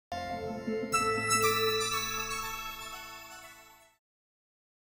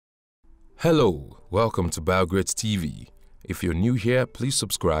Hello, welcome to Biography TV. If you're new here, please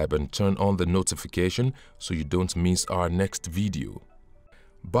subscribe and turn on the notification so you don't miss our next video.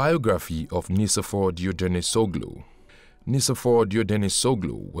 Biography of Nicéphore Soglo. Nicéphore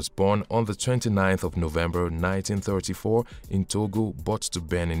Soglo was born on the 29th of November 1934 in Togo, but to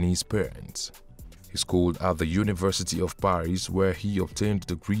Beninese parents. He schooled at the University of Paris, where he obtained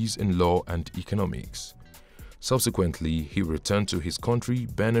degrees in law and economics. Subsequently, he returned to his country,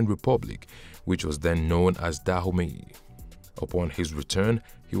 Benin Republic, which was then known as Dahomey. Upon his return,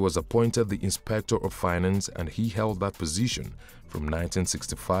 he was appointed the Inspector of Finance, and he held that position from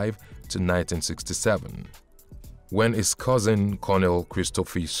 1965 to 1967. When his cousin Colonel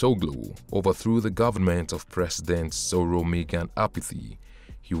Nicéphore Soglo overthrew the government of President Soro Apathy,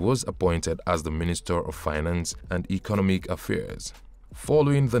 he was appointed as the Minister of Finance and Economic Affairs.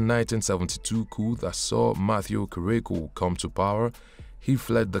 Following the 1972 coup that saw Mathieu Kérékou come to power, he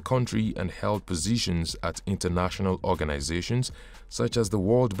fled the country and held positions at international organizations such as the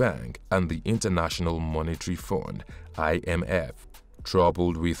World Bank and the International Monetary Fund (IMF).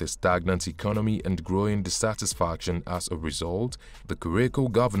 Troubled with a stagnant economy and growing dissatisfaction as a result, the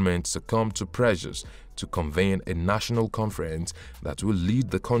Kérékou government succumbed to pressures to convene a national conference that will lead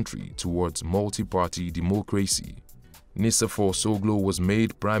the country towards multi-party democracy. Nicéphore Soglo was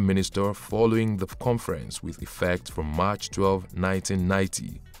made Prime Minister following the conference with effect from March 12,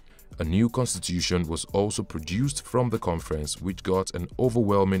 1990. A new constitution was also produced from the conference, which got an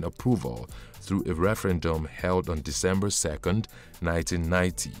overwhelming approval through a referendum held on December 2,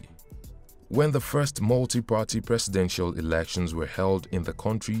 1990. When the first multi-party presidential elections were held in the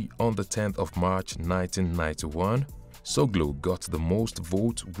country on the 10th of March 1991, Soglo got the most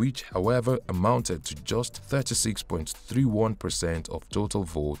votes, which however amounted to just 36.31% of total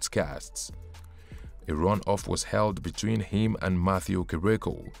votes cast. A runoff was held between him and Mathieu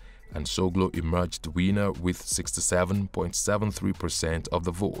Kérékou, and Soglo emerged winner with 67.73% of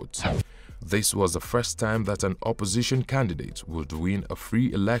the votes. This was the first time that an opposition candidate would win a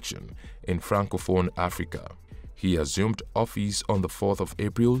free election in Francophone Africa. He assumed office on the 4th of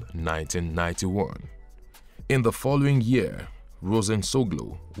April 1991. In the following year, Rosen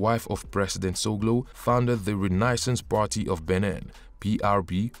Soglo, wife of President Soglo, founded the Renaissance Party of Benin,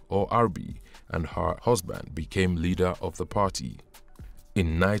 PRB or RB, and her husband became leader of the party.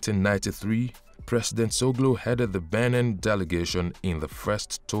 In 1993, President Soglo headed the Benin delegation in the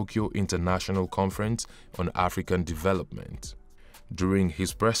first Tokyo International Conference on African Development. During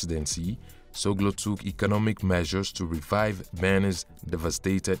his presidency, Soglo took economic measures to revive Benin's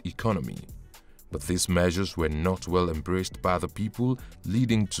devastated economy. But these measures were not well embraced by the people,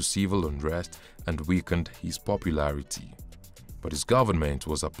 leading to civil unrest and weakened his popularity. But his government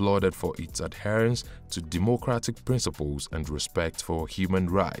was applauded for its adherence to democratic principles and respect for human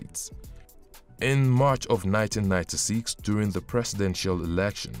rights. In March of 1996, during the presidential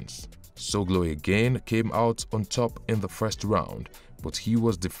elections, Soglo again came out on top in the first round, but he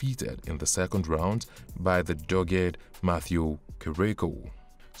was defeated in the second round by the dogged Mathieu Kérékou.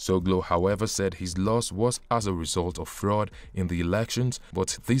 Soglo, however, said his loss was as a result of fraud in the elections,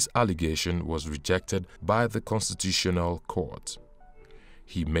 but this allegation was rejected by the Constitutional Court.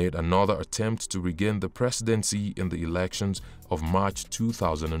 He made another attempt to regain the presidency in the elections of March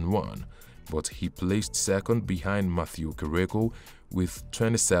 2001, but he placed second behind Mathieu Kérékou with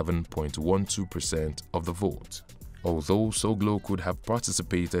 27.12% of the vote. Although Soglo could have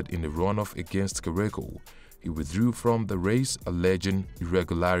participated in a runoff against Kérékou, he withdrew from the race, alleging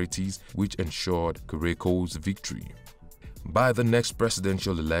irregularities which ensured Kérékou's victory. By the next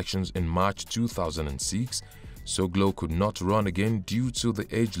presidential elections in March 2006, Soglo could not run again due to the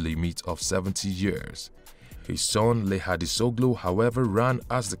age limit of 70 years. His son Lehadi Soglo, however, ran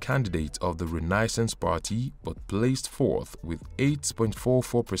as the candidate of the Renaissance Party but placed fourth with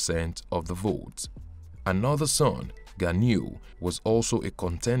 8.44% of the vote. Another son, Ganiu, was also a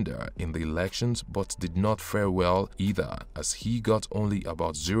contender in the elections but did not fare well either, as he got only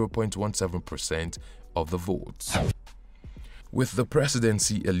about 0.17% of the votes. With the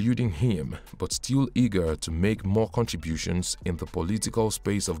presidency eluding him but still eager to make more contributions in the political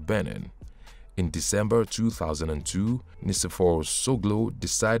space of Benin, in December 2002, Nicéphore Soglo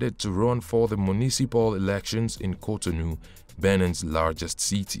decided to run for the municipal elections in Cotonou, Benin's largest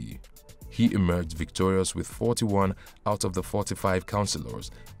city. He emerged victorious with 41 out of the 45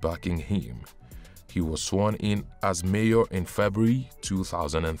 councillors backing him. He was sworn in as mayor in February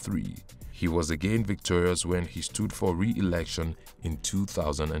 2003. He was again victorious when he stood for re-election in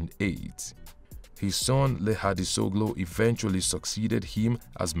 2008. His son Nicéphore Soglo eventually succeeded him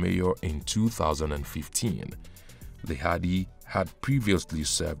as mayor in 2015. Nicéphore had previously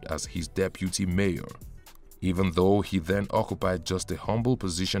served as his deputy mayor. Even though he then occupied just a humble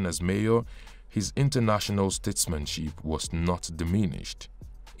position as mayor, his international statesmanship was not diminished.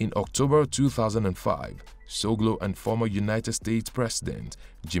 In October 2005, Soglo and former United States President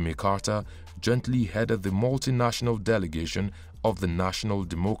Jimmy Carter jointly headed the multinational delegation of the National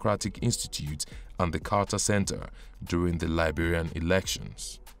Democratic Institute and the Carter Center during the Liberian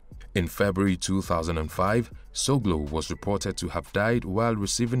elections. In February 2005, Soglo was reported to have died while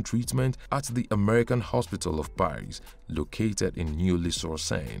receiving treatment at the American Hospital of Paris, located in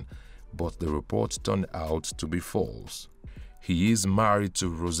Neuilly-sur-Seine, but the report turned out to be false. He is married to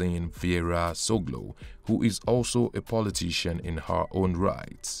Rosanne Vieira Soglo, who is also a politician in her own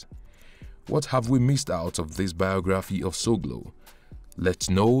right. What have we missed out of this biography of Soglo? Let's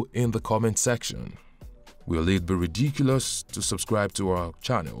know in the comment section. Will it be ridiculous to subscribe to our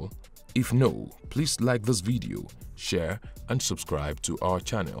channel? If no, please like this video, share and subscribe to our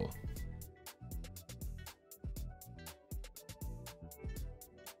channel.